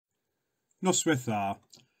Noswaith dda,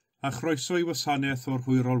 a chroeso I Gwasanaeth o'r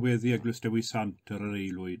Hwyrol Weddi Eglwys Dewi Sant ar yr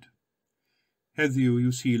Eilwyd. Heddiw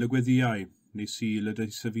yw Sul y Gweddïau, neu Sul y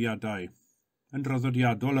Deisyfiadau. Yn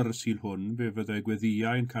draddodiadol ar y sil hwn, fe fyddai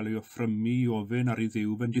Gweddïau yn cael ei offrymu I ofyn ar ei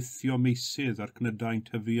ddiw bendithio meisydd ar cnydau'n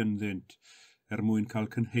tyfu ynddynt mwyn cael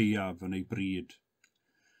cynheuaf yn ei bryd.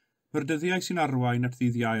 Mae'r dyddiau sy'n arwain at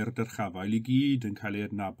ddiddiau'r dyrchafael I gyd yn cael ei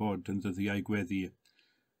adnabod yn ddyddiau gweddi,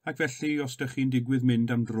 ac felly os ydych chi'n digwydd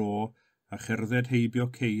mynd am dro a cherdded heibio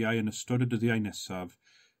ceiau yn ystod y dyddiau nesaf,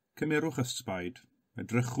 cymerwch ysbaid,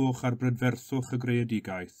 edrychwch ar brydferthwch y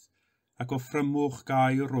greadigaeth, ac offrymwch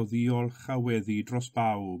gair o ddiolch a weddi dros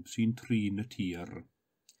bawb sy'n trin y tir.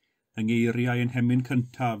 Yng ngeiriau yn hemyn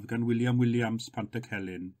cyntaf gan William Williams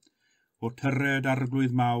Pantycelyn, o tyred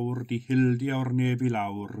arglwydd mawr di hildi o'r neb I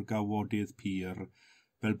lawr gawodydd pyr,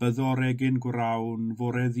 fel byddo'r egin gwrawn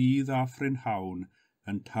fore ddydd a ffrynhawn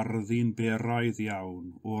yn tarddu'n beraidd iawn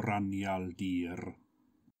o ranial dir.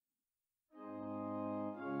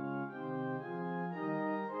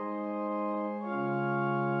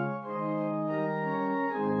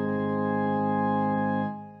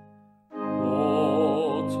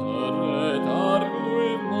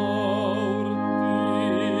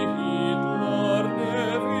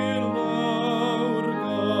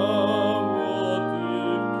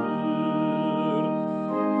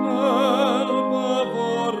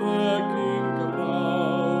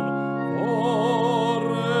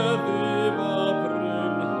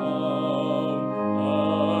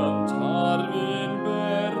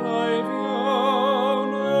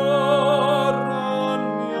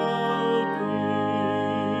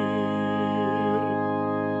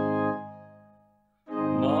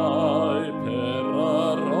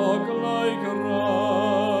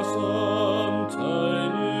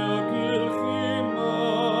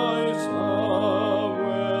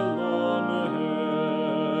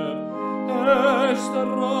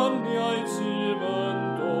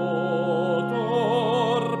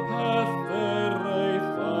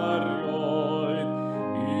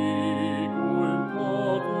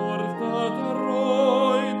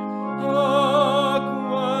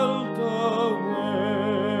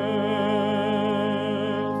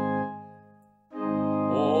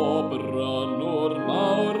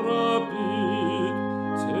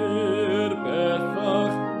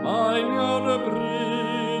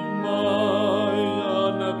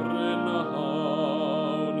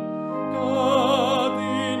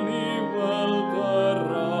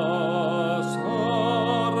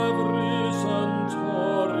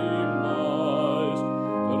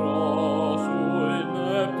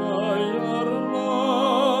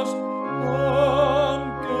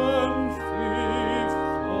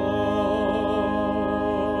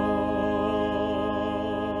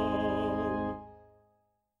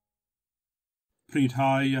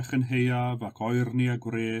 Prydhau a chynheuaf ac oerni a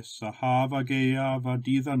gwres, a haf a geiaf a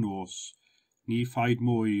dydd a nos, ni ffaid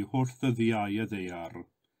mwy wrth ddyddiau y ddeiar.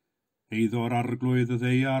 Eiddo'r arglwydd y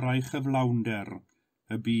ddeiar a'i chyflawnder,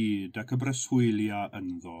 y byd ac y breswylia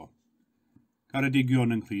ynddo.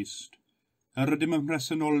 Garedigion yng Nghrist, yr ydym yn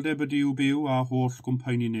presenoldeb y diw byw a holl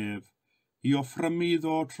gwmpain I nef, I offrymu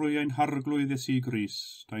ddo trwy ein harglwydd Iesu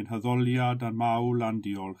Grist, ein hyddoliad a'n mawl a'n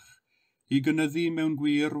diolch, I gynyddu mewn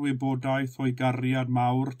gwir wybodaeth o'i gariad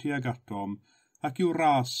mawr tuag atom ac i'w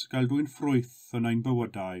ras gael dwi'n ffrwyth yn ein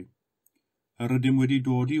bywydau. Yr ydym wedi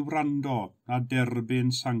dod I wrando a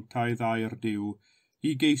derbyn sanctaidd a'r diw,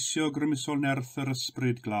 I geisio grymusol nerth yr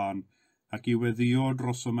ysbryd glân ac I weddio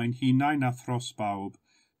dros mae'n hunain a thros bawb,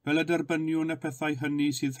 fel y derbyniwn y pethau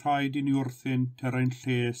hynny sydd rhaid I ni wrthynt ein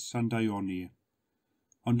lles a'n daioni.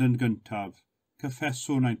 Ond yn gyntaf,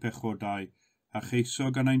 cyffeswn ein pechodau, a cheiso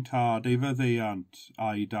gan ein tad ei fyddeiant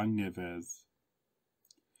a'i dangnefedd.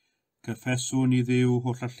 Cyffeswn I ddiw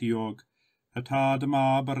holl alluog, y tad y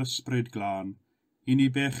mab ar ysbryd glân, I ni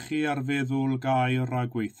bechu ar feddwl gair a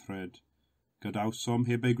gweithred. Gadawsom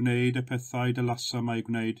heb ei gwneud y pethau dylasam ei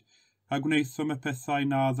gwneud, a gwneithom y pethau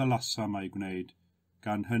na ddylasam ei gwneud.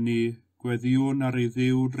 Gan hynny, gweddiwn ar ei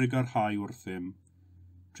ddiw drigarhau wrthym.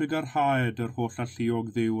 Trigarhaed yr holl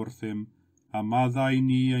alluog ddiw wrthym, a maddau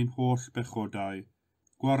ni ein holl bechodau,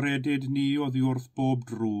 gwaredid ni oddi wrth bob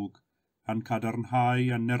drwg, a'n cadarnhau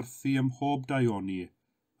a nerthu ym mhob daioni,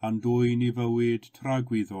 a'n dwyn I fywyd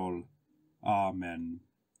tragwyddol. Amen.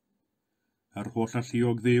 Yr holl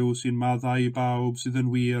alluog ddiw sy'n maddau I bawb sydd yn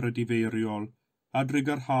wir y difeiriol, a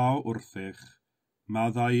drigarhaw wrthych,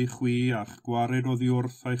 maddau I chwi a'ch gwared oddi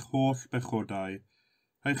wrth eich holl bechodau,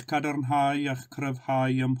 eich cadarnhau a'ch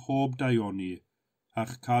cryfhau ym mhob daioni,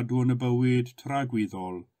 a'ch cadw yn y bywyd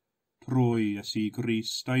tragwyddol, trwy Iesu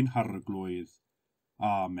Grist ein harglwydd.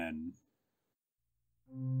 Amen.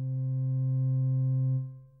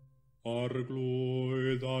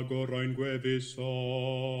 arglwydd a gorau'n gwefusau.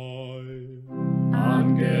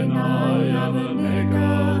 Angennau a fy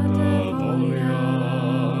negad y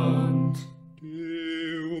ddoliant.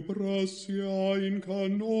 Dyw brysiau'n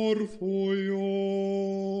canorthwyo.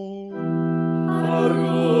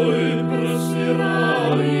 Arglwydd brysur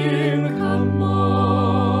a'i'n cymorth.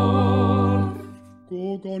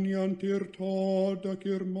 Gogoniant i'r tad ac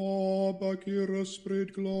i'r mab ac i'r ysbryd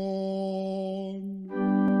glon.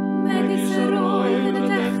 Megis yr oedd yn y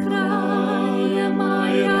dechrau, y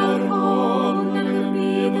mae ar hon ac y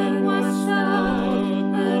bydd yn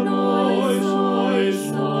wastad, yn oes oes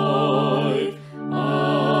oes.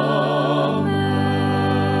 Amen.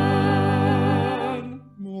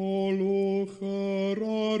 Molwch yr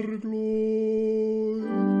arglwydd.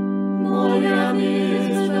 Molianus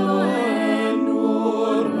fel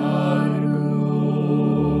enw'r arglwydd.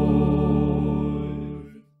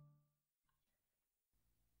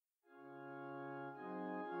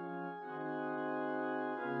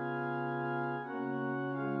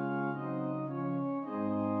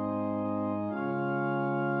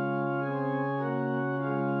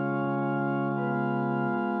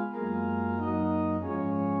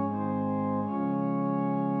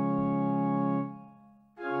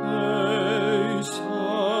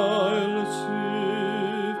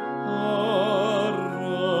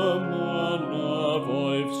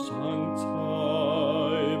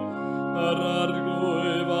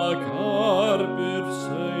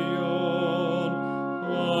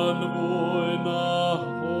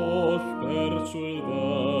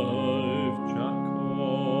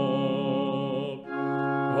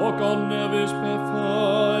 Gwasanaeth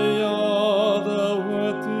pethau a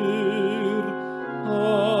ddywedir,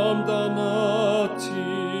 amdana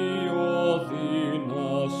ti o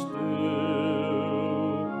ddinas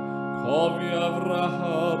Duw. Cofiaf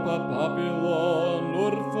Rahab a Babylon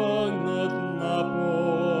wrth fy ngydnabod,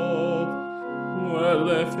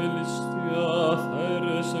 wele Philistia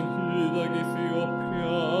Thaeres ynghyd ag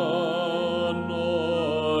Ethiopia no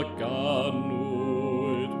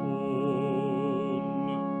ganwyd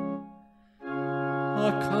hwn.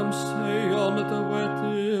 Ac am Seion y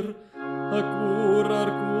dywedir, y gwr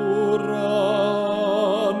a'r gwr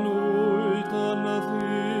anwyd yn y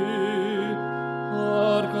ddi,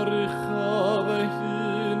 a'r goruchaf ei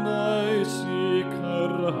hun ei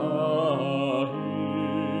sicrhau.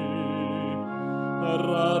 Yr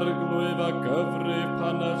arglwydd a gyfrif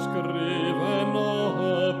pan ysgrifen o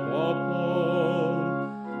y bobl,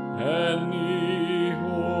 enni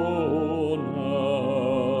hwn yno.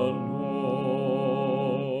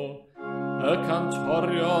 Y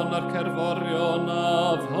cantorion a'r cerforion a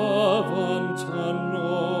fyfynt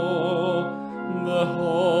yno, fy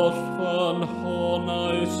holl fy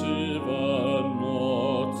nhonau sydd yno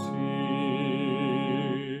ti.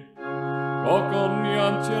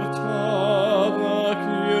 Gogoniant i'r tad ac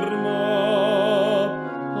i'r mab,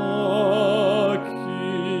 ac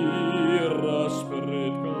i'r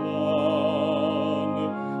ysbryd glân.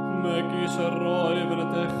 Megis yr oedd yn y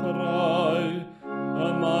dechrau, y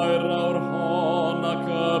mae'r awr hon ac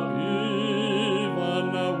y bydd yn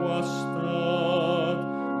y wastad,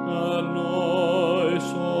 yn oes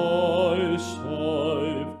oes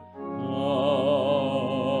oes. Amen.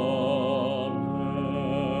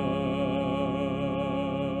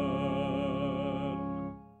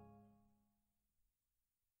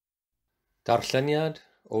 Darlleniad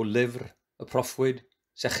o lyfr y proffwyd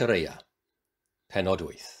Secharia, penod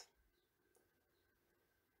 8.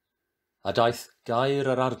 A daeth gair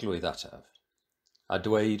yr arglwydd ataf, a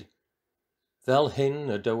dweud, fel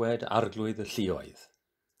hyn y dywed arglwydd y lluoedd,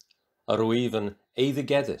 yr wyf yn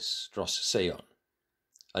eiddigeddus dros Seion,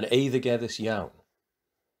 yn eiddigeddus iawn,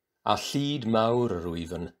 a llyd mawr yr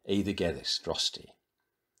wyf yn eiddigeddus drosti.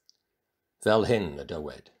 Fel hyn y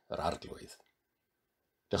dywed yr arglwydd.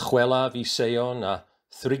 Dychwelaf i Seion a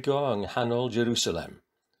thrigo yng nghanol Jerusalem,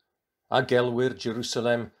 a gelwyr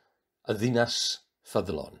Jerusalem y ddinas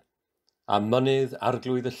ffyddlon, a mynydd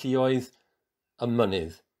arglwydd y lluoedd, y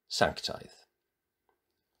mynydd sanctaidd.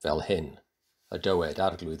 Fel hyn y dywed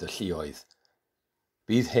arglwydd y lluoedd.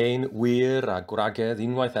 Bydd hein wir a gwragedd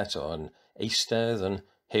unwaith eto yn eistedd yn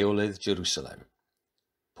heolydd Jerusalem,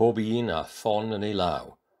 pob un a ffon yn ei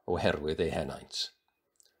law oherwydd ei henaint.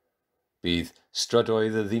 Bydd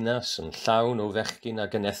strydoedd y ddinas yn llawn o fechgyn a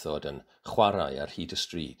gynethod yn chwarae ar hyd y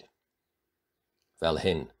stryd. Fel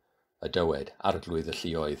hyn y dywed arglwydd y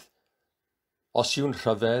lluoedd. Os yw'n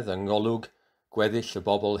rhyfedd yng ngolwg gweddill y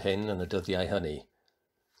bobl hyn yn y dyddiau hynny,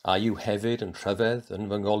 a yw hefyd yn rhyfedd yn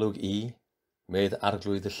fy ngolwg I, medd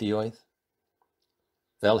arglwydd y lluoedd?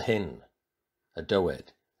 Fel hyn y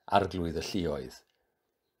dywed arglwydd y lluoedd.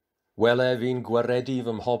 Wele fi'n gwaredu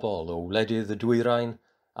fy mhobol o wledydd y dwyrain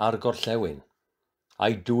a'r gorllewin,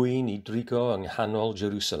 a'i dwy'n I drigo yng nghanol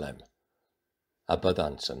Jerusalem, a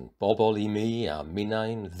byddant yn bobl I mi a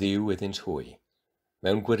minnau'n ddiw iddynt hwy,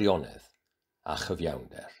 mewn gwirionedd a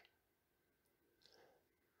chyfiawnder.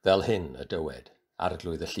 Fel hyn y dywed,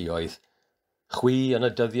 arglwydd y lluoedd, chwi yn y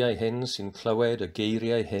dyddiau hyn sy'n clywed y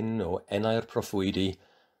geiriau hyn o enau'r proffwydi,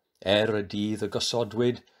 y dydd y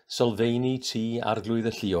gosodwyd sylfeini ti arglwydd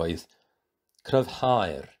y lluoedd,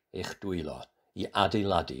 cryfhau'r eich dwylo I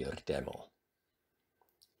adeiladu'r deml.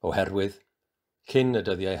 Oherwydd, cyn y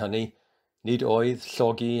dyddiau hynny, nid oedd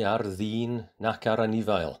llogi ar ddyn nac ar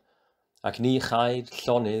anifail, ac ni chaid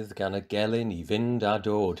llonydd gan y gelyn I fynd a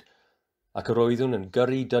dod, ac yr oeddwn yn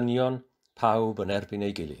gyrru dynion pawb yn erbyn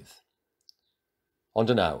ei gilydd.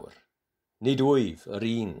 Ond yn awr, nid wyf yr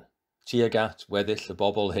un tuag at weddill y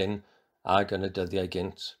bobl hyn ag yn y dyddiau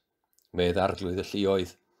gynt, medd arglwydd y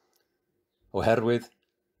lluoedd. Oherwydd,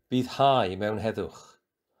 bydd hau mewn heddwch,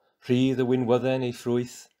 rhydd y wynwydden ei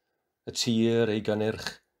ffrwyth, y tir ei gynnyrch,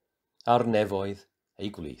 a'r nefoedd ei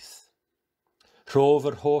gwlith. Rhof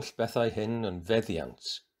yr holl bethau hyn yn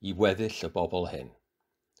feddiant I weddill y bobl hyn.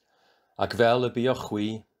 Ac fel y buoch chwi,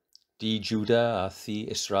 di Juda a thi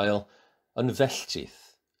Israel, yn felltith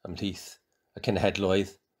ymhlith y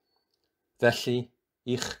cenhedloedd, felly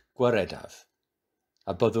i'ch gwaredaf,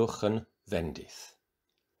 a byddwch yn fendith.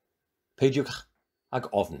 Peidiwch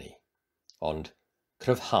ag ofni, ond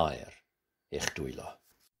cryfhau'r eich dwylo.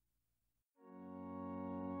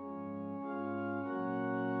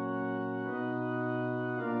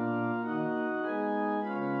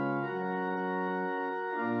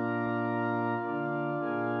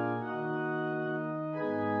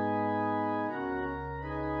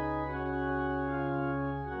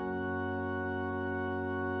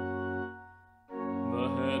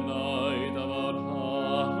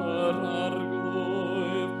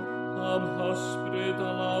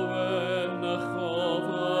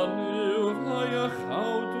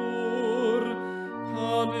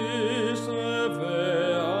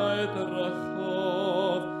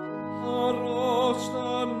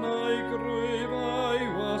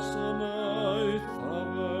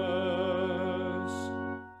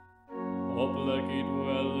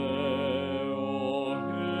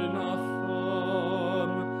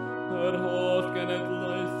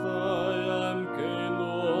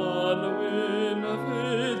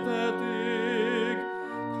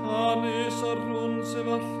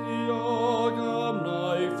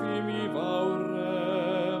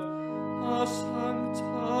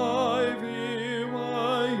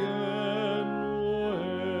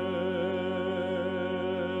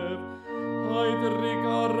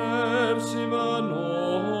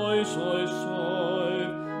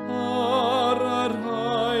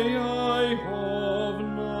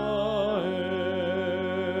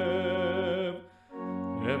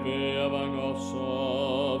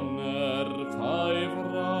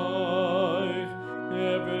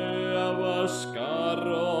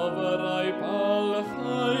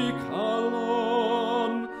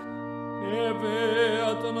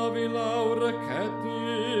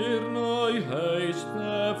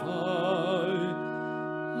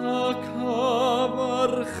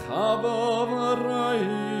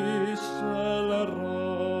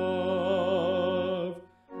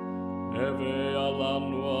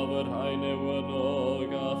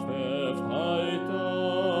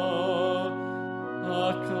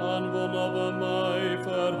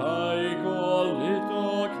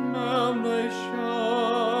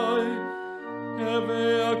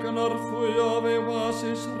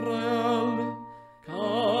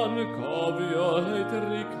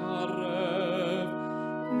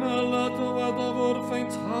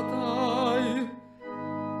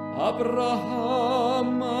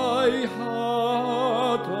 Abraham a'i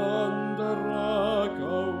had yn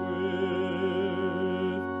dragwydd,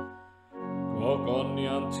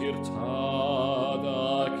 gogoniant i'r tad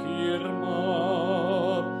ac i'r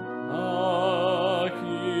mab, ac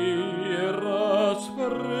i'r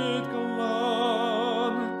ysbryd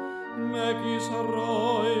glan, megis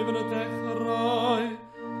roedd yn y dechrau,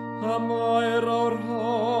 a mae'r awr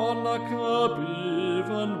hon ac y bydd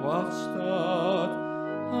yn wastad,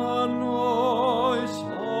 yn oes,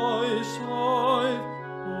 oes, oes,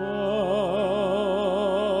 amen.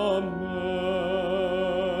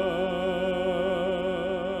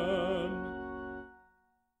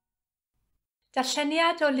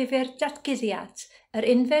 Darlleniad o lyfr Datguddiad, yr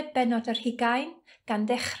unfed bennod ar 20, gan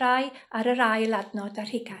ddechrau ar yr ail adnod ar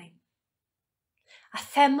 20. A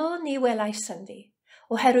theml ni welais ynddi,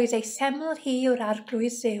 oherwydd ei theml hi yw'r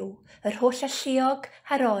arglwydd Dduw, yr holl alluog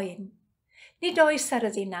a'r oen. Nid oes ar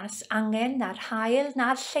y ddinas angen na'r hael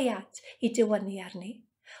na'r lleiad i dywynu arni,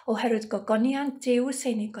 oherwydd gogoniant Duw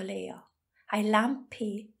sy'n ei goleuo, a'i lamp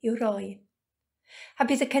hi yw'r oen. A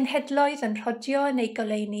bydd y cenhedloedd yn rhodio yn ei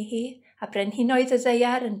goleuni hi, a brenhinoedd y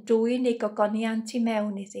ddeiar yn dwyn ei gogoniant i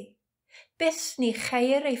mewn iddi. Byth ni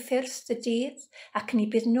cheir ei ffyrst y dydd ac ni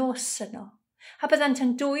bydd nos yno, a byddant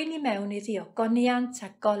yn dwyn i mewn iddi o goniant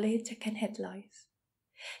a golyd y cenhedloedd.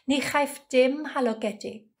 Ni chaiff dim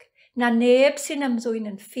halogedig, na neb sy'n ymddwyn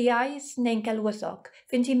yn ffiaidd neu'n gelwyddog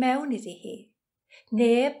fynd i mewn iddi hi.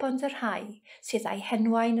 Neb ond yr rhai sydd â'i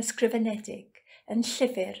henwau'n ysgrifenedig yn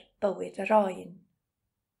llyfr bywyd yr oen.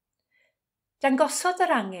 Dangosodd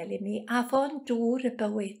yr angel i mi afon dŵr y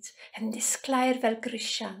bywyd yn disglair fel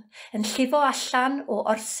grisial, yn llifo allan o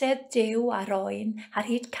orsedd Duw a'r oen ar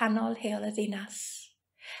hyd canol heol y ddinas.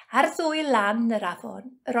 Ar ddwy lan yr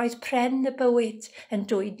afon, yr oedd pren y bywyd yn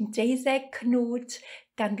dwyn 12 cnwd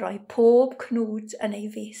gan roi pob cnwd yn ei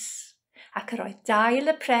fus, ac yr oedd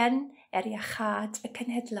dail y pren iachad y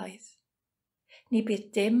cenhedloedd. Ni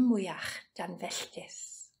bydd dim mwyach dan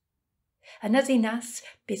felltith. Yn y ddinas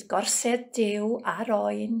bydd gorsedd Duw a'r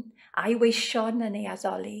oen a'i weision yn ei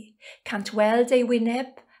addoli, cant weld ei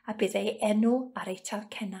wyneb a bydd ei enw ar ei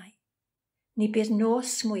talcennau. Ni bydd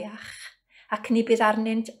nos mwyach, ac ni bydd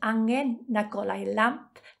arnynt angen na golau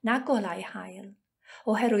lamp na golau hael,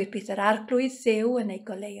 oherwydd bydd yr arglwydd Dduw yn ei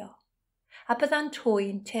goleuo, a byddant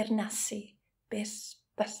hwy'n teyrnasu byth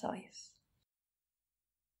bythoedd.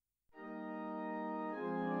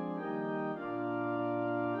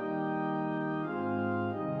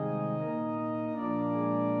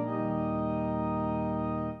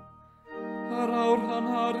 Ar awr rhan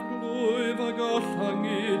arglwydd a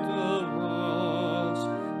gollangu dymas,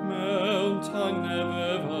 mewn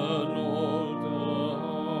tangnefedd yn ôl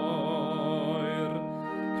dair.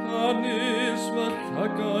 Canis fy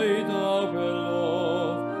llagaid a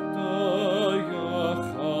welodd,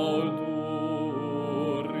 dyachal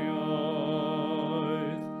dwriaeth.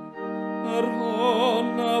 Yr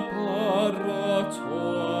hon a paratoes,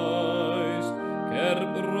 ger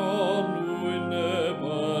bron wyneb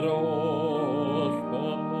yr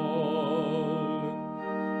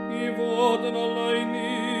fod yn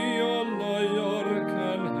oleini o leio'r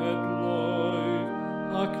cenhedloedd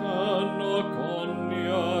ac yn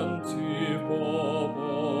ogoniant i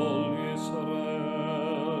bobl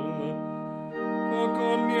Israel.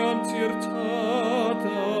 Ogoniant i'r tad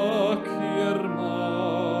ac i'r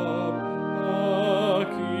mab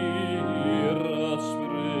ac i'r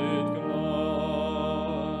ysbryd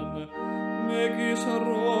glân. Megis yr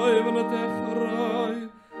oedd yn y dechrau,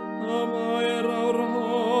 a mae'r awr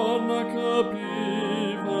hon ac y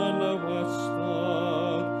bydd yn y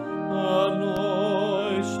wastad, a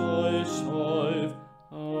noes oes oedd.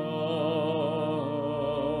 Amen.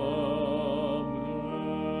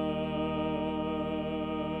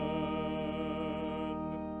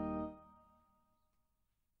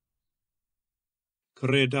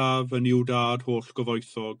 Credaf yn i'w dad holl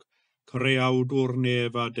gyfoethog, creawdwr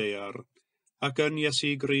nef a dear, ac yn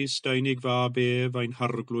Iesu Grist a unig fab ef a'n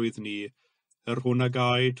harglwydd ni, hwn a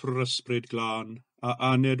gai trwy'r ysbryd glân, a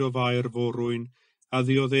aned o fair forwyn, a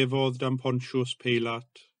ddioddefodd dan Pontiws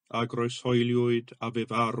Peilat, a groeshoeliwyd a fe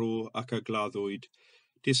farw ac a gladdwyd,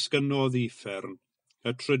 disgynnodd uffern,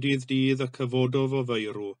 y trydydd dydd a cyfododd o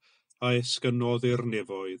feirw, a esgynnodd i'r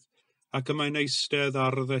nefoedd, ac yma'n eistedd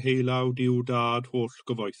ar ddy heilawd i'w dad holl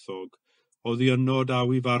gyfoethog, oddi yno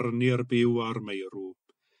daw i farnu'r byw a'r meirw.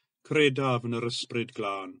 Credaf yn yr ysbryd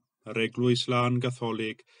glân, yr Eglwys Lân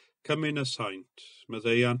Gatholig, cymyn y saint,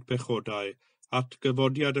 meddeiant pechodau, at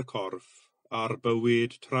gyfodiad y corff, a'r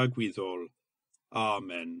bywyd tragwyddol.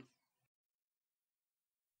 Amen.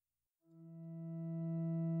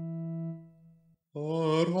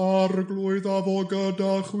 Yr arglwydd a fo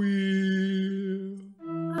gyda chwi,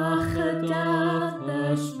 A chydaf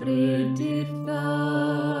ysbryd i'r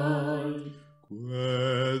ddau,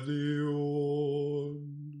 Gweddïau.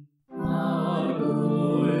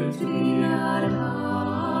 Arglwydd ti ar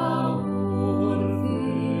hawr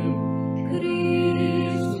ddim,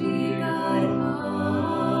 Crist ti ar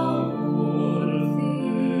hawr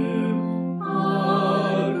ddim,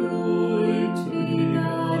 Arglwydd ti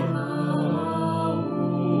ar hawr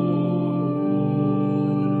ddim.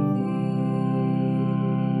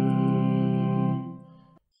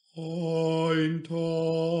 Oint o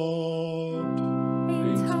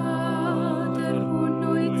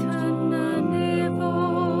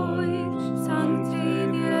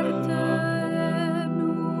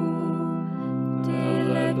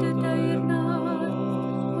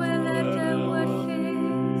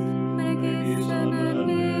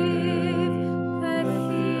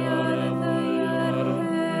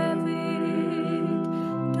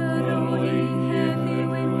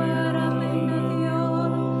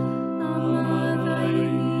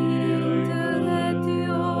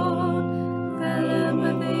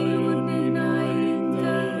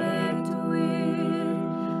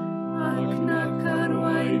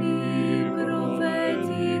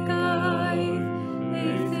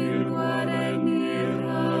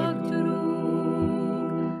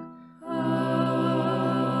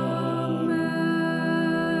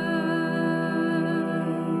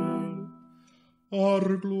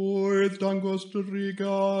Arglwydd dangos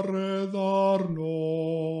drigaredd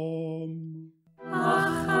arnom.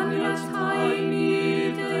 A chaniatau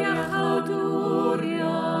ni dy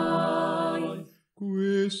iachawdwriaeth.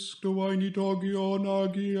 Gwisg dy wain I dogion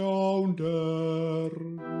ag iawnder.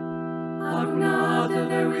 Ac na dy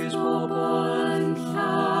ddewis bobl yn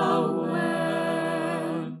llawen.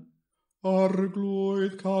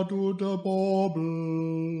 Arglwydd cadw dy bobl.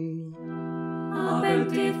 A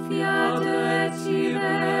bendithiad y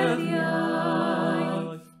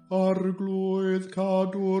tireriaeth. Arglwydd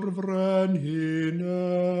cadw'r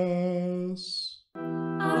frenhines. A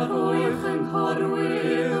rwy'r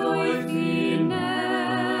chynghorwyr o'i ddinew.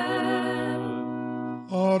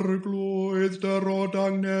 Arglwydd dy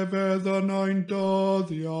rodangnefedd yn ein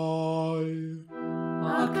dyddiau.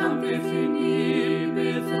 Ac amddiffyn ni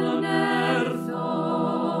bydd yn erddol.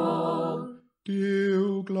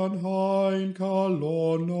 Dyw glanhaen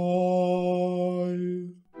calonau.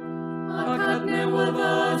 Ac adnewodd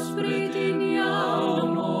ysbryd i'n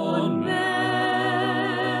iawn o'n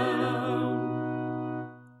mewn.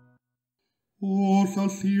 O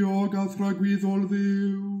llalluog a thragwyddol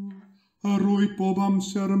ddiw, yr wyt bob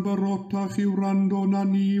amser yn barotach i'w rando na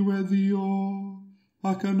ni weddio,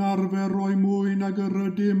 ac yn arfer roi mwy nag yr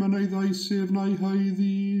ydym yn ei ddaesif na'i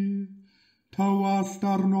haeddi. Tawallt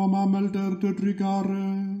arnom amelder dy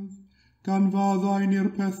drigaredd, gan faddau'n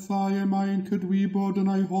i'r pethau y mae'n cydwybod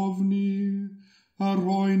yn ei hofni, a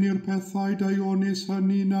rhoi'n i'r pethau daionis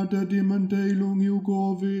hynny nad ydym yn deilwng i'w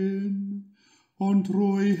gofyn, ond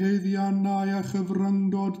trwy heiddiannau a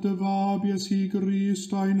chyfryngdod dy fab Iesu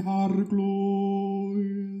Grist a'n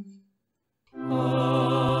harglwydd.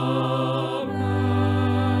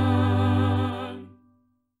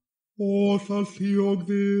 O llalluog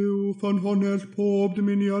ddiw, ffynhonell pob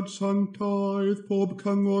dymuniad sanctaidd, pob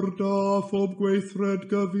cyngor da, pob gweithred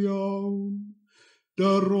gyfiawn.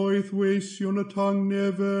 Dyroedd weision y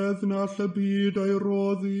tangnefedd na all y byd ei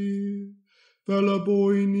roddi, fel y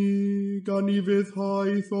boeni gan I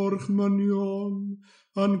fyddhaeth o'r chmynion,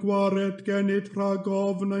 a'n gwared gennyt rhag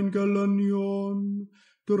ofn ein gylynion,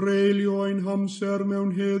 dreulio ein hamser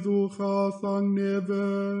mewn heddwch a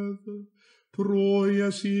thangnefedd, trwy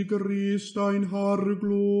Iesu Grist a'n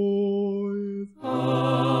harglwydd.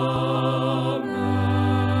 Amen.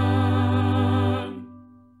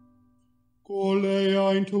 Goleu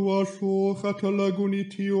ein tywyllwch a tylygwn I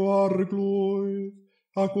ti o arglwydd,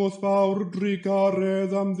 ac wrth fawr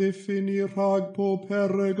drigaredd am ddiffyn I rhag pob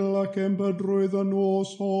perygl ac embydrwydd y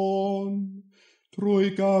nos hon,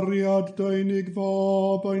 trwy gariad deunig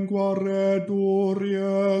fab ein gwaredwr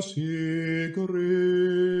Iesu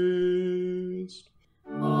Grist.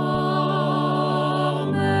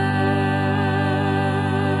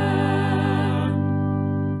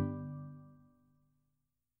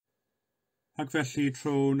 Ac felly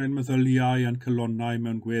tro'n ein meddyliau a'n cylonau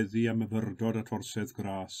mewn gweddi am myfyrdod a torsedd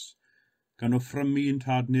gras, gan offrymu'n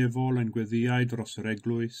tadnefol ein gweddiau dros yr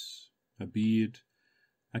eglwys, y byd,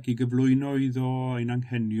 ac I gyflwyno iddo ein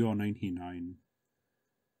anghenion ein hunain.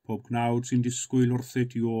 Pob gnawd sy'n disgwyl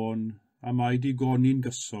wrthyt Iôn, a mae digoni'n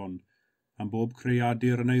gyson, am bob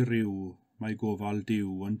creadur yn ei ryw, mae gofal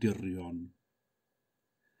Duw yn dirion.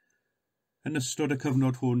 Yn ystod y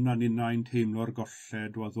cyfnod hwn a ninnau'n teimlo'r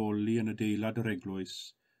golled o addoli yn adeilad yr eglwys,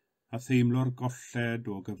 a theimlo'r golled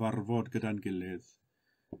o gyfarfod gyda'n gilydd.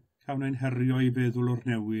 Cawn ein herio I feddwl o'r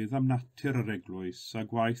newydd am natur yr eglwys a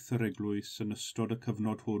gwaith yr eglwys yn ystod y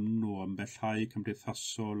cyfnod hwn o ymellhau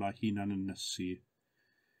cymdeithasol a hunan ynysu.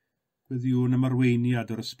 Gweddiwn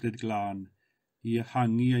ymarweiniad yr ysbryd glân, I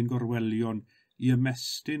ehangu ein gorwelion, I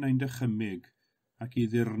ymestyn ein dychymyg, ac I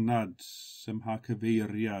ddirnad ymha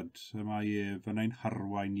cyfeiriad y mae ef yn ein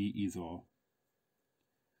harwain I iddo.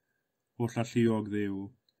 O llalluog ddiw,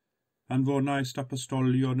 anfonaist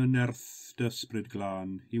apostolion yn erth dy ysbryd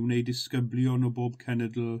glân, I wneud disgyblion o bob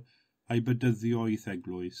cenedl a'i bydyddio i'th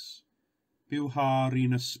eglwys. Byw har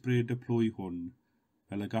i'n ysbryd y plwy hwn,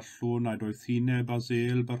 fel y gallwn a doedd hineb a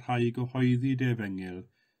zel byrhau gyhoeddi defengil,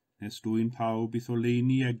 nes dwy'n pawb i'th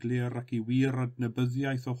oleini eglir ac I wir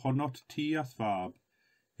adnabyddiaeth ohonot ti ath fab,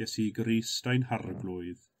 Iesu Grist a'n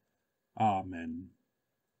harglwydd. Amen.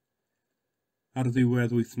 Ar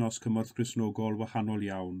ddiwedd wythnos cymorth Gristnogol wahanol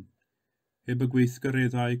iawn, heb y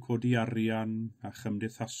gweithgareddau codi arian a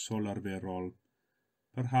chymdeithasol arferol,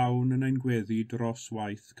 parhawn yn ein gweddi dros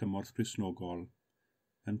waith cymorth Gristnogol,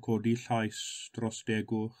 yn codi llais dros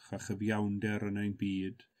degwch a chyfiawnder yn ein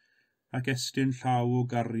byd, ac estyn llaw o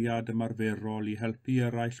gariad ymarferol I helpu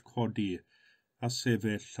eraill codi a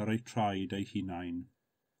sefyll ar eu traed eu hunain.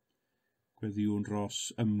 Gweddiwn dros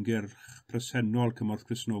ymgyrch presennol cymorth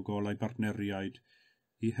Gristnogol a'i bartneriaid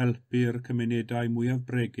i helpu'r cymunedau mwyaf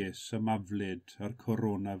bregus y maflud a'r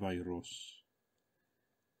coronavirus.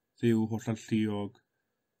 Dduw hollalltuog,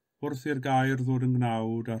 wrth i'r gair ddod yn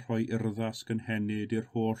gnawd a rhoi urddas gynhenid i'r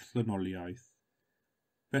holl ddynoliaeth.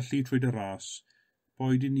 Felly trwy dy ras,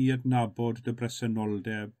 boed i ni adnabod dy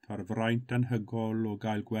bresenoldeb a'r fraint anhygol o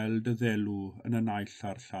gael gweld y ddelw yn y naill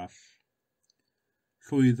a'r llall.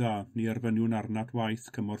 Llwydda ni erfyniwn arnat waith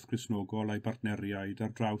cymorth Cristnogol a'i bartneriaid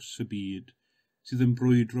ar draws y byd, sydd yn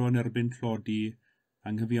brwydro yn erbyn tlodi,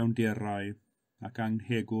 anghyfiawnderau ac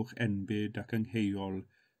anghegwch enbyd ac angheuol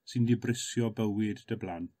sy'n dibrisio bywyd dy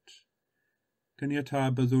blant. Cyniata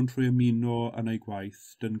byddwn trwy ymuno yn ei gwaith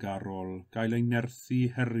dyngarol, gael ei nerthu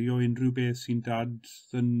herio unrhyw beth sy'n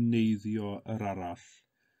dad-ddyneiddio yr arall,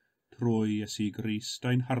 trwy Iesu Grist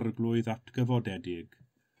a'n harglwydd atgyfodedig.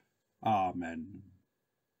 Amen.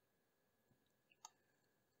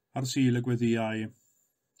 Ar Sul y Gweddïau,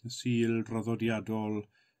 y Sul draddodiadol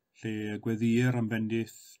lle gweddir am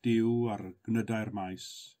bendith Duw ar gnydau'r maes.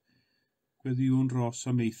 Gweddiwn dros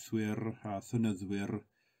amaethwyr a thynyddwyr,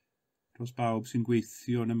 dros bawb sy'n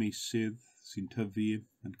gweithio yn y meysydd, sy'n tyfu,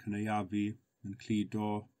 yn cyneuafu, yn cludo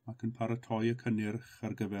ac yn paratoi y cynnyrch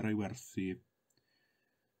ar gyfer ei werthu.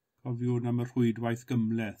 Cofiwn am y rhwydwaith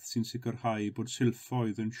gymleth sy'n sicrhau bod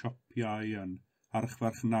silffoedd yn siopiau a'n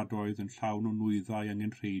archfarchnadoedd yn llawn o nwyddau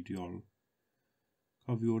angenrheidiol.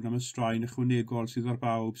 Cofiwn am y straen ychwanegol sydd ar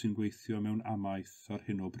bawb sy'n gweithio mewn amaeth ar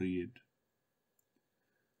hyn o bryd.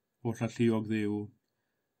 O llalluog Dduw,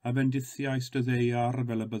 a bendithiais dy ddeiar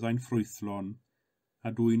fel y byddai'n ffrwythlon,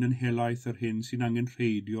 a dwy'n yn helaeth yr hyn sy'n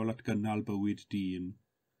angenrheidiol at gynnal bywyd dyn.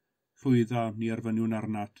 Llwydda ni erfyniwn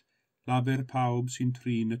arnat, lafer pawb sy'n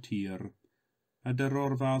trin y tir, a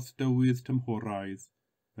dyro'r fath dywydd tymhoraidd,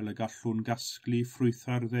 fel y gallwn gasglu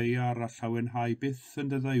ffrwytha'r ddeiar a llawenhau byth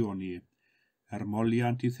yn dyddaioni,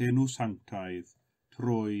 moliant i ddenw sanctaidd,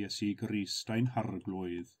 trwy Iesu Grist a'n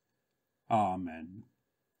harglwydd. Amen.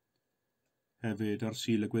 Hefyd ar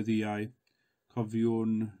Sul y Gweddïau,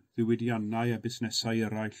 cofiwn ddiwydiannau a busnesau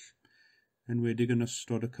eraill, enwedig yn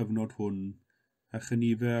ystod y cyfnod hwn, a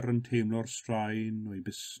chynifer yn teimlo'r straen o'i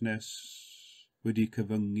busnes wedi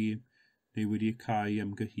cyfyngu neu wedi cael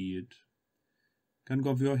ymgyhyd. Gan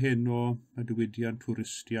gofio heno y diwydiant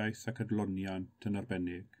twristiaeth ac adloniant yn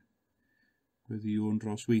arbennig. Gweddiwn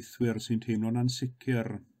dros weithwyr sy'n teimlo'n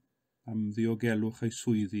ansicr am ddiogelwch ei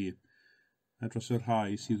swyddi, a dros y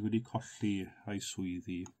rhai sydd wedi colli ei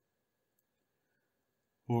swyddi.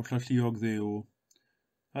 O llalluog Dduw,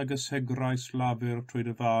 ag ysegrais lafer trwy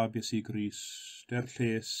dy fab Iesu Grist,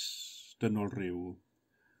 lles dynol ryw.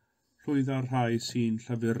 Llwydda'r rhai sy'n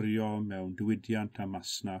llafurio mewn diwydiant a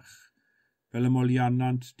masnach, fel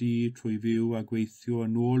ymoliannant di trwy fyw a gweithio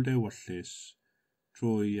yn ôl dy ewyllus,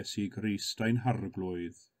 trwy Iesu Grist a'n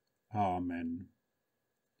harglwydd. Amen.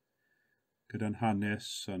 Gyda'n hanes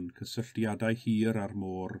yn cysylltiadau hir ar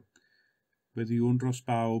môr, gweddiwn dros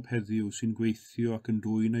bawb heddiw sy'n gweithio ac yn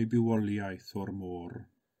dwyn ei bywoliaeth o'r môr.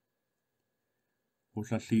 O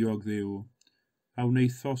llalluog Dduw, a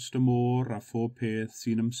wneithos dy môr a phob peth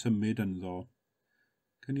sy'n ymsymud ynddo,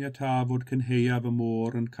 cyniata fod cynheuaf y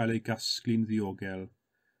môr yn cael ei gasglu'n ddiogel,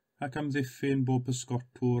 ac amddiffyn bob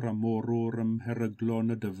pysgotwr a morwr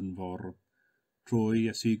ymheryglon y dyfnfor, trwy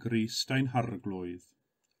Iesu Grist a'n harglwydd.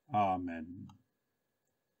 Amen.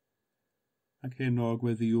 Ac heno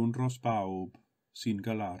gweddiwn dros bawb sy'n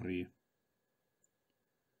galaru.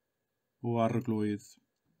 O arglwydd,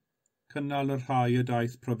 cynnal y rhai y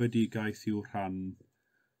daeth profedigaeth i'w rhan,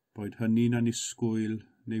 boed hynny'n anisgwyl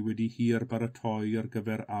neu wedi hir baratoi ar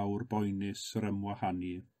gyfer awr boenus yr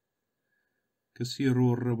ymwahanu.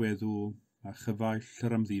 Cysirwr y weddw a chyfaill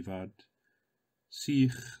yr amddifad,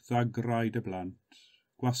 sych ddagraid y blant,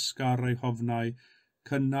 gwasgar ei hofnau,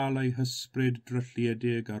 cynnal ei hysbryd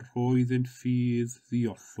drylliedig a rhoedd yn ffydd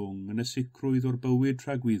ddiollwng yn y sicrwydd o'r bywyd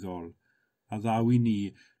rhagwyddol, a ddaw i ni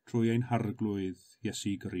trwy ein harglwydd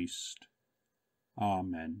Iesu Grist.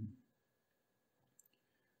 Amen.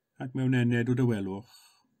 Ac mewn ened o dywelwch,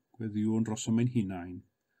 gweddiwn dros am ein hunain,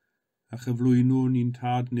 a chyflwynwn ni'n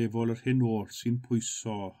tad nefol yr hyn oll sy'n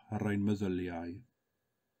pwyso ar ein meddyliau.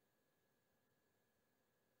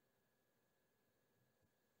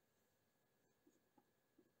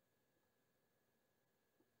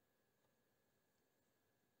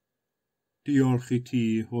 Diolch i ti,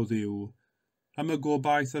 o Dduw, am y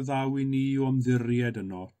gobaith a ddaw i ni o ymddiried y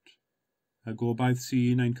not, y gobaith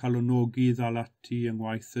sy'n ein calonogi ddal ati yng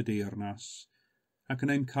ngwaith y deyrnas, ac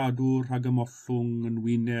yn ein cadw rhag ymollwng yn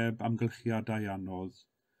wyneb amgylchiadau anodd.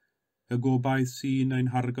 Y gobaith sy'n ein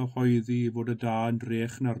hargyhoeddi fod y da yn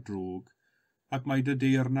drech na'r drwg, ac mae dy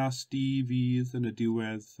deyrnas di fydd yn y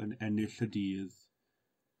diwedd yn ennill y dydd.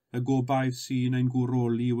 y gobaith sy'n ein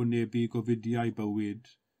gwroli i wynebu gofidiau bywyd,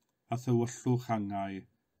 a thywyllwch angau,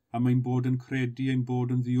 a mae'n bod yn credu ein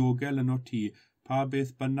bod yn ddiogel yno ti, pa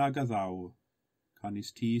beth bynnag a ddaw,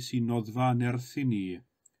 canis ti sy'n noddfa nerth i ni,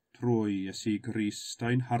 trwy Iesu Grist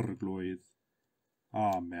ein harglwydd.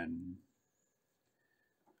 Amen.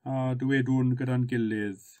 A dywedwn gyda'n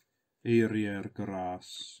gilydd eiriau'r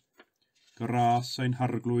gras. Gras ein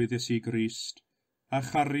harglwydd Iesu Grist, a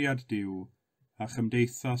chariad Duw, a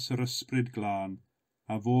chymdeithas yr ysbryd glân,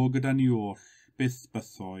 a fo gyda ni oll byth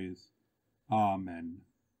bythoedd. Amen.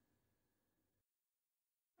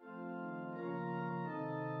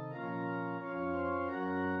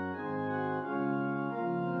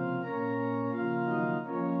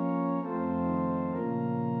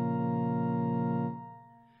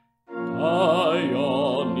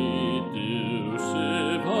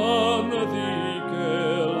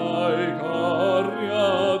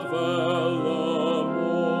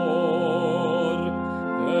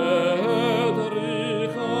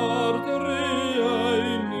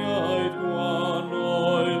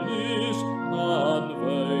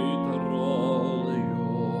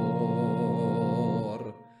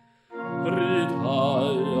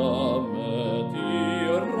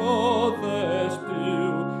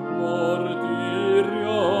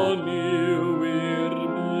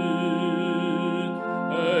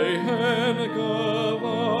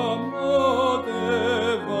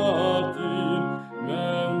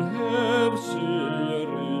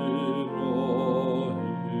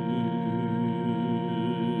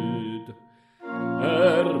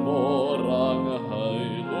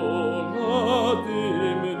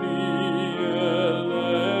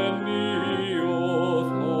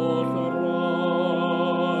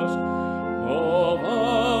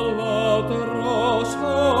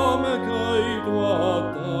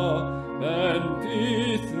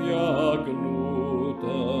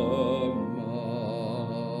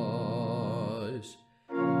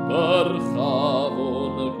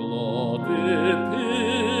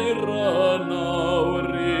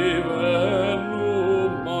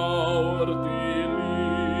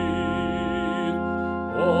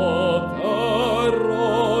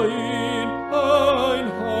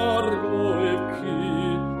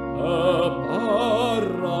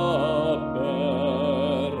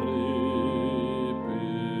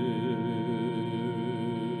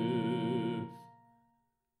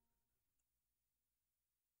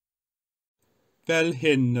 Fel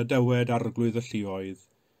hyn y dywed arglwydd y lluoedd,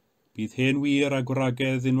 bydd hen wir a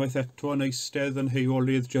gwragedd unwaith eto yn eistedd yn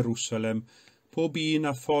heolydd Jerusalem, pob un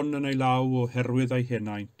a ffon yn ei law oherwydd ei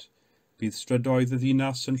henaint. Bydd strydoedd y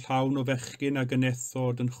ddinas yn llawn o fechgyn a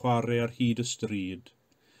gynethod yn chwarae ar hyd y stryd.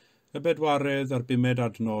 Y bedwaredd ar 5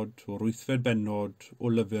 adnod o'r 8 bennod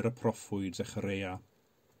o lyfr y proffwyd Zecharia.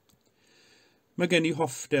 Mae gen I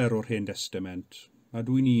hoffter o'r Hen Testament, a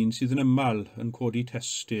dwi'n un sydd yn ymal yn codi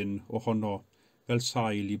testun ohono, fel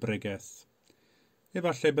sail I bregeth.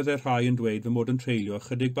 Efallai byddai rhai yn dweud fy mod yn treulio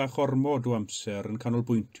chydig bach ormod o amser yn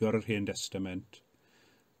canolbwyntio ar yr Hen Testament.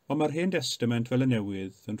 Ond mae'r Hen Testament fel y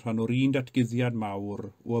newydd yn rhan o'r un datguddiad mawr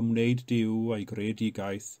o ymwneud Duw a'i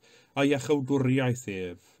greadigaeth a iachawdwriaeth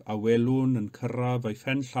ef, a welwn yn cyrraedd ei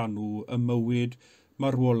phen llanw y mywyd,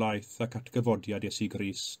 marwolaeth ac atgyfodiad Iesu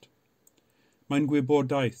Grist. Mae'n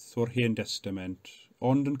gwybodaeth o'r Hen Testament,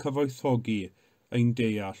 ond yn cyfoethogi ein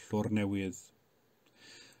deall o'r newydd.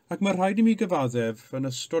 Ac mae rhaid I mi gyfaddef yn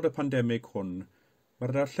ystod y pandemig hwn,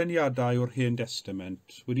 mae'r darlleniadau o'r Hen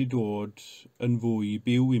Testament wedi dod yn fwy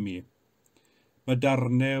byw I mi. Mae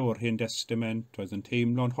darnau o'r Hen Testament oedd yn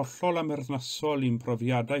teimlo'n hollol amherthnasol i'n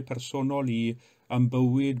profiadau personol I am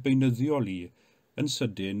bywyd beunyddiol I, yn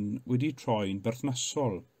sydyn wedi troi'n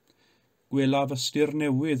berthnasol. Gwelaf ystyr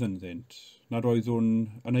newydd ynddynt, nad oeddwn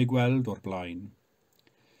yn ei gweld o'r blaen.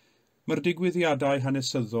 Mae'r digwyddiadau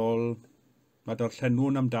hanesyddol Mae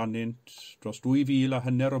darllenwn amdanynt dros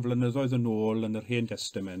 2,500 o flynyddoedd yn ôl yn yr Hen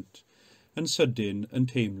Testament, yn sydyn yn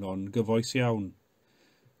teimlo'n gyfoes iawn.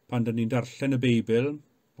 Pan dyn ni'n darllen y Beibl,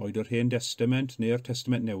 oed yr Hen Testament neu'r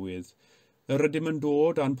Testament Newydd, yr ydym yn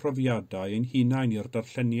dod â'n profiadau ein hunain i'r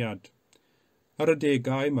darlleniad. Ar y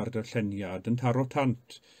degau mae'r darlleniad yn taro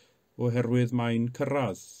tant, oherwydd mae'n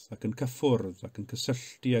cyrraedd ac yn cyffwrdd ac yn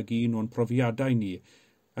cysylltu ag un o'n profiadau ni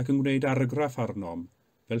ac yn gwneud argraff arnom,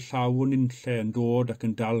 fel llawn unlle yn dod ac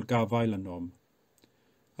yn dal gafael ynom.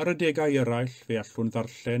 Ar y degau eraill fe allwn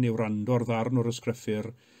ddarllen i'w rando'r ddarn o'r ysgryffur,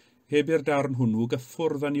 heb i'r darn hwnnw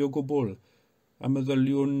gyffwrdd â ni o gwbl, a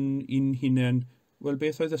meddyliwn un hunain, wel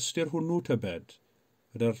beth oedd ystyr hwnnw tybed,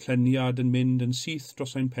 y darlleniad yn mynd yn syth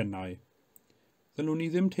dros ein pennau. Ddylwn ni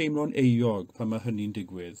ddim teimlo'n euog pan mae hynny'n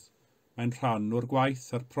digwydd, Mae'n rhan o'r gwaith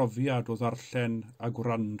a'r profiad o ddarllen a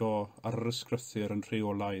gwrando ar yr ysgrythyr yn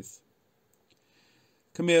rheolaidd.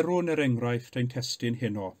 Cymerwn enghraifft ein testun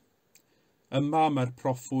heno. Yma mae'r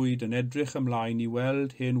proffwyd yn edrych ymlaen i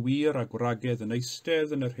weld hen wir a gwragedd yn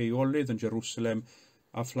eistedd yn y rheolydd yn Jerusalem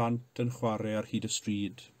a phlant yn chwarae ar hyd y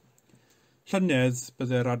stryd. Llynedd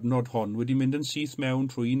byddai'r adnod hon wedi mynd yn syth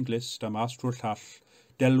mewn trwy un glist a mas trwy'r llall,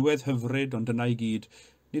 delwedd hyfryd ond yna i gyd,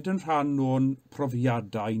 nid yn rhan o'n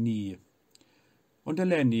profiadau ni. Ond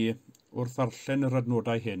eleni, wrth ddarllen yr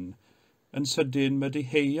adnodau hyn, yn sydyn mae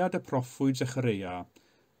deheuad y proffwyd Zecharia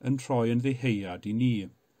yn troi yn ddeheuad i ni.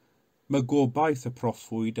 Mae gobaith y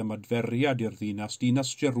proffwyd am adferiad i'r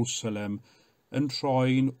dinas Jerusalem yn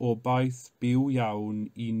troi'n obaith byw iawn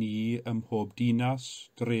i ni ym mhob dinas,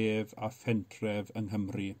 dref a phentref yng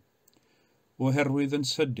Nghymru. Oherwydd yn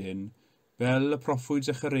sydyn, fel y proffwyd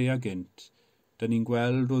Zecharia gynt, dyn ni'n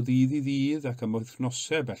gweld o ddydd i ddydd ac am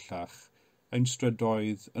wythnosau bellach ein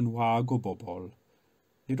strydoedd yn wag o bobl.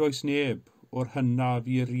 Nid oes neb o'r hynaf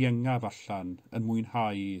i'r iengaf allan yn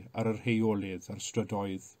mwynhau ar yr rheolydd a'r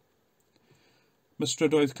strydoedd. Mae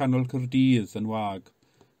strydoedd canol Caerdydd yn wag,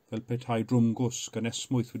 fel petai drwmgwsg yn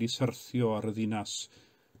esmwyth wedi syrthio ar y ddinas,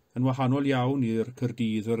 yn wahanol iawn i'r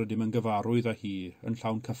Caerdydd yr ydym yn gyfarwydd â hi yn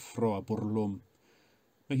llawn cyffro a bwrlwm.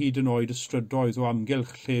 Mae hyd yn oed y strydoedd o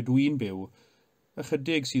amgylch lle dwi'n byw,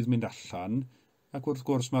 ychydig sydd mynd allan, ac wrth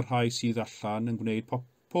gwrs mae'r rhai sydd allan yn gwneud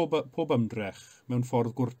pob ymdrech mewn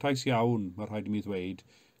ffordd gwrtais iawn, mae rhaid i mi ddweud,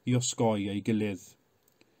 i osgoi ei gilydd.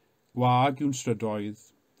 Gwag yw'n strydoedd,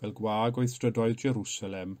 fel gwag oedd strydoedd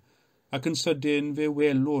Jerusalem, ac yn sydyn fe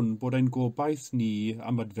welwn bod ein gobaith ni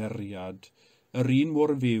am adferiad, yr un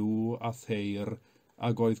mor fyw a their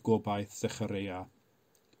ag oedd gobaith Zecharia.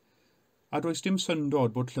 A does dim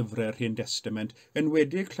syndod bod llyfrau'r Hen Testament,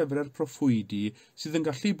 enwedig llyfrau'r proffwydi, sydd yn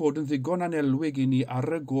gallu bod yn ddigon anelwig i ni ar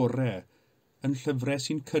y gorau, yn llyfrau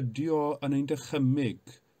sy'n cydio yn ein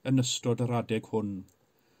dychymyg yn ystod yr adeg hwn.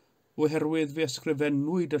 Oherwydd fe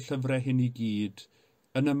ysgrifennwyd y llyfrau hyn i gyd,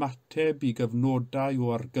 yn ymateb i gyfnodau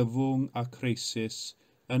o argyfwng a crisis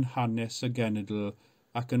yn hanes y genedl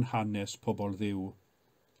ac yn hanes pobl Dduw.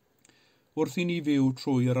 Wrth i ni fyw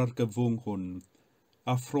trwy'r argyfwng hwn,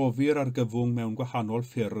 a phrofi'r argyfwng mewn gwahanol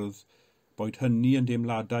ffyrdd, boed hynny yn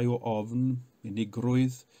deimladau o ofn,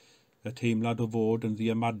 unigrwydd, y teimlad o fod yn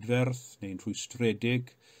ddiymadferth neu'n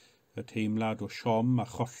rhwystredig, y teimlad o siom a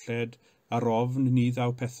cholled, a'r ofn ni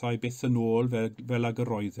ddaw pethau byth yn ôl fel ag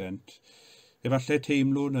yr oeddent, efallai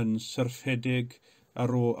teimlwn yn syrffedig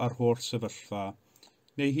ar holl sefyllfa,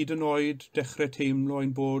 neu hyd yn oed dechrau teimlo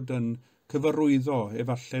ein bod yn cyfarwyddo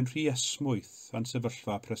efallai'n rhy esmwyth a'n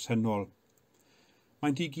sefyllfa presennol.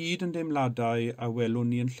 Maent i gyd yn deimladau a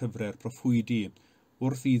welwn ni yn llyfrau'r proffwydi,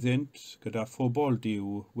 wrth iddynt gyda phobl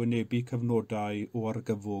Duw wynebu cyfnodau o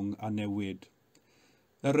argyfwng a newid.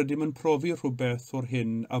 Yr ydym yn profi rhywbeth o'r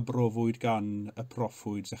hyn a brofwyd gan y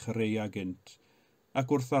proffwyd Zecharia gynt,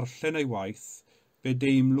 ac wrth ddarllen ei waith, fe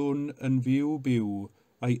deimlwn yn byw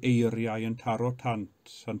a'i eiriau yn taro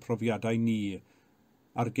tant a'n profiadau ni,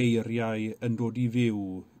 a'r geiriau yn dod i fyw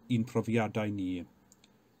i'n profiadau ni.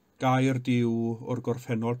 Gair Duw o'r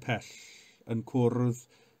gorffennol pell yn cwrdd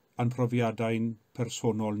a'n profiadau'n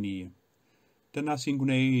personol ni. Dyna sy'n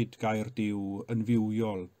gwneud gair Duw yn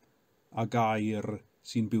fywiol, a gair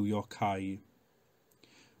sy'n bywio cau.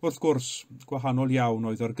 Wrth gwrs, gwahanol iawn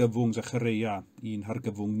oedd argyfwng Zecharia i'n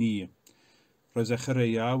hargyfwng ni. Roedd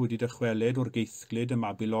Zecharia wedi dychwelyd o'r geithglyd ym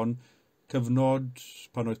Mabilon, cyfnod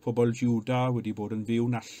pan oedd pobl Jiwda wedi bod yn fyw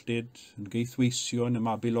nalltyd, yn geithweisio yn y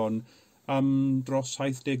Mabilon am dros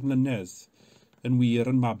 70 mlynedd, yn wir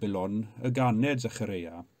yn Mabilon, y ganed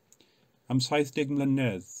Zecharia. Am 70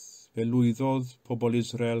 mlynedd, fe lwyddodd pobl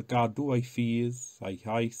Israel gadw ei ffydd, ei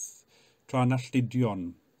haith, tra'n alltudion,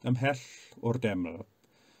 ymhell o'r deml.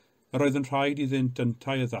 Yr oedd yn rhaid iddynt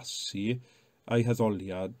yntau addasu a'i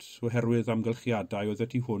heddoliad oherwydd amgylchiadau oedd y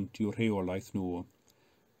tu hwnt i'w rheolaeth nhw.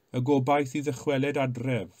 Y gobaith i ddychweled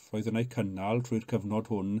adref oedd yn ei cynnal trwy'r cyfnod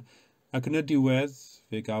hwn, ac yn y diwedd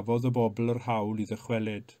fe gafodd y bobl yr hawl i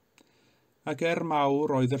ddychwelyd. Ac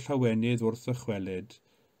mawr oedd y llawenydd wrth ddychwelyd,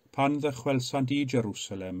 pan ddychwelsant i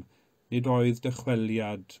Jerusalem, nid oedd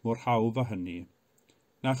dychweliad mor hawdd â hynny,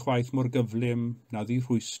 na chwaith mor gyflym na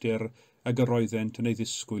ddyrhwystyr ag yr oeddent yn ei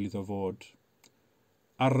ddisgwyl iddo fod.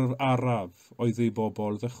 Araf oedd ei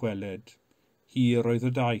bobl ddychwelyd, hir oedd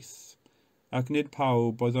y daith, ac nid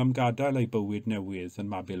pawb oedd am gadael ei bywyd newydd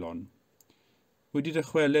yn Mabilon. Wedi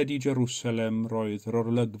dychweled i Jerusalem roedd yr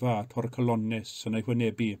olygfa torcolonis yn ei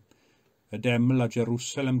hwynebu, y deml a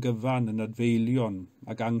Jerusalem gyfan yn adfeilion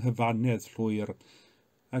ag anghyfanedd llwyr,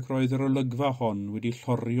 ac roedd yr olygfa hon wedi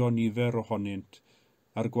llorio nifer ohonynt,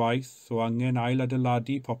 A'r gwaith o angen ail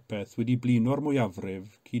adeiladu popeth wedi blino'r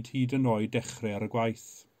mwyafrif cyd hyd yn oed dechrau ar y gwaith.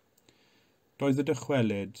 Doedd y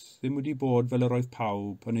dychwelyd ddim wedi bod fel yr oedd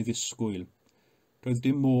pawb yn ei ddisgwyl. Doedd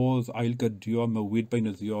dim modd ailgydio mywyd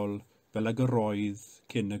beunyddiol fel ag yr oedd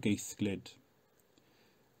cyn y geithglyd.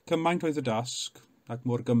 Cymaint oedd y dasg, ac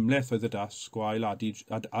mor gymleth oedd y dasg o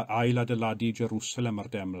ail adeiladu Jerusalem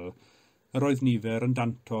ar deml, yr oedd nifer yn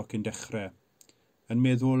danto cyn dechrau, yn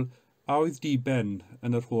meddwl a oedd diben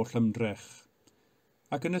yn yr holl ymdrech.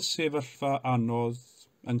 Ac yn y sefyllfa anodd,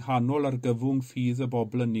 yng nghanol ar gyfwng ffydd y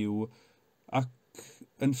bobl yn niw, ac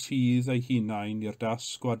yn ffydd ei hunain i'r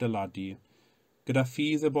dasg o adeiladu, gyda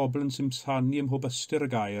ffydd y bobl yn simsanu ym mhob ystyr y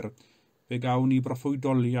gair, fe gawn ni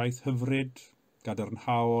broffwydoliaeth hyfryd,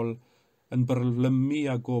 gadarnhaol, yn byrlymu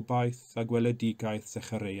a gobaith a gweledigaeth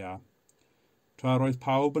Secharia. Tra roedd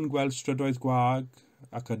pawb yn gweld strydoedd gwag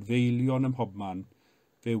ac adfeilion ym mhobman,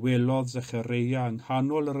 fe welodd Secharia yng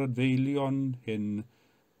nghanol yr adfeilion hyn,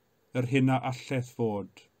 yr hynna alleth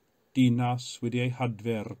fod, dinas wedi ei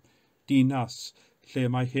hadfer, dinas lle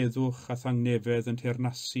mae heddwch a thangnefedd yn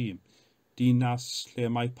teyrnasu, dinas lle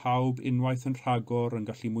mae pawb unwaith yn rhagor yn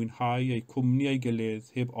gallu mwynhau eu cwmni ei gilydd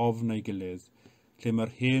heb ofn ei gilydd, lle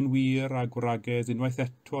mae'r hen wir a gwragedd unwaith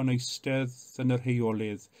eto yn eistedd yn yr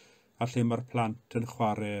heolydd, a lle mae'r plant yn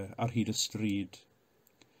chwarae ar hyd y stryd.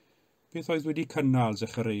 Beth oedd wedi cynnal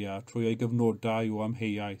Secharia trwy ei gyfnodau o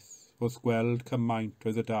amheuaeth, wrth gweld cymaint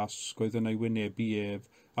oedd y dasg oedd yn ei wynebu ef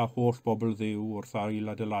a holl bobl Dduw wrth ail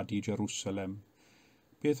adeiladu Jerusalem.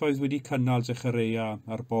 Beth oedd wedi cynnal Secharia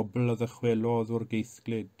a'r bobl a ddychwelodd o'r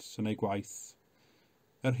geithglyd yn ei gwaith.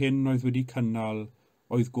 Yr hyn oedd wedi cynnal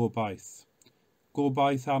oedd gobaith.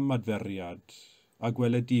 Gobaith am adferiad a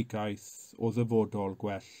gweledigaeth o ddyfodol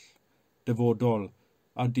gwell. Dyfodol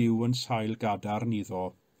a Duw yn sail gadarn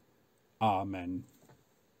iddo. Amen.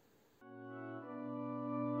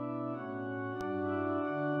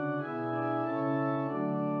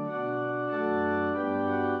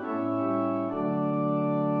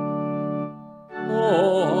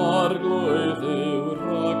 Arglwydd yw'r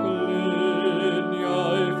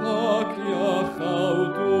rhagluniaeth ac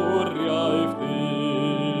iachawdwriaeth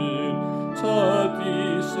dyn, tydi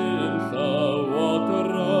sy'n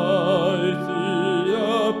llywodraeth i y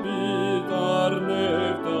byd ar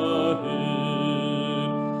nef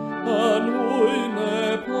dahyn, yn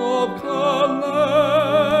hwyneb pob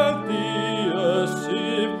caled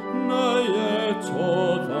diysif neu eto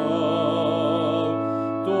ddaw,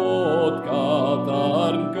 dod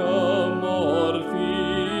gadarn gymorth i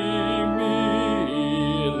mi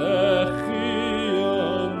lechi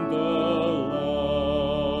yn dylaw.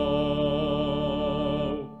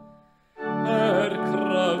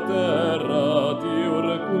 Crawderad yw'r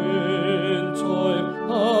gwyntoedd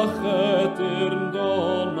a chedyrn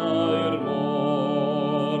donau'r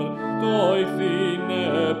môr, doeth i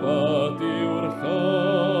nebad yw'r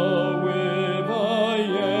llywydd a'i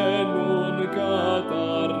enw'n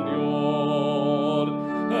gadarnior,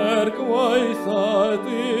 gwaith a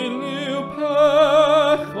diliw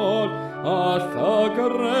pechod a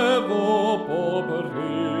llygref o bob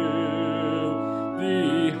rhyw,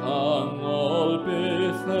 dihangol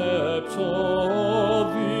beth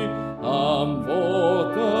ebsoddi am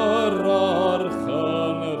fod yr arch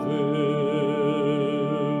yn dduw.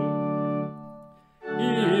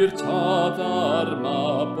 I'r tadar ma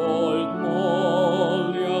boed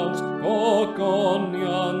moliant,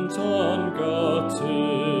 gogoniant yn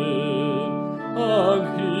gytun,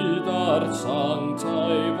 ynghyd ar Sant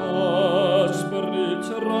a'i fysbryd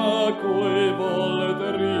rhagwyfol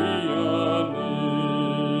drianun,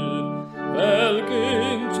 fel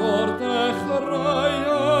gynt o'r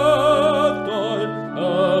dechreuadoedd y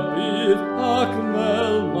bydd ac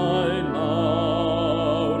mel mae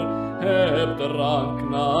nawr, heb dranc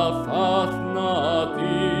na fath na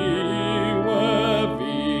diwedd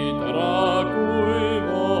fyd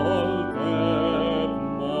rhagwyfol heb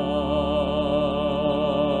mawr.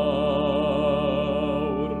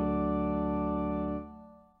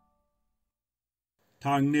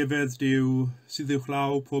 Tangnefedd Duw sydd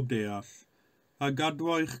uwchlaw pob deall, a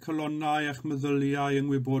gadwa eich colonnau a'ch meddyliau yng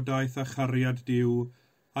ngwybodaeth a chariad Duw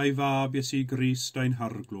a'i fab Iesu Grist a'n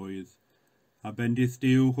harglwydd, a bendith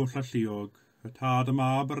Duw holl alluog, y tad y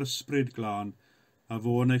mab yr ysbryd glân, a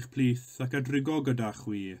fo'n eich plith ac adrigo gyda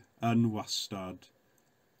chwi yn wastad.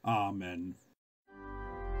 Amen.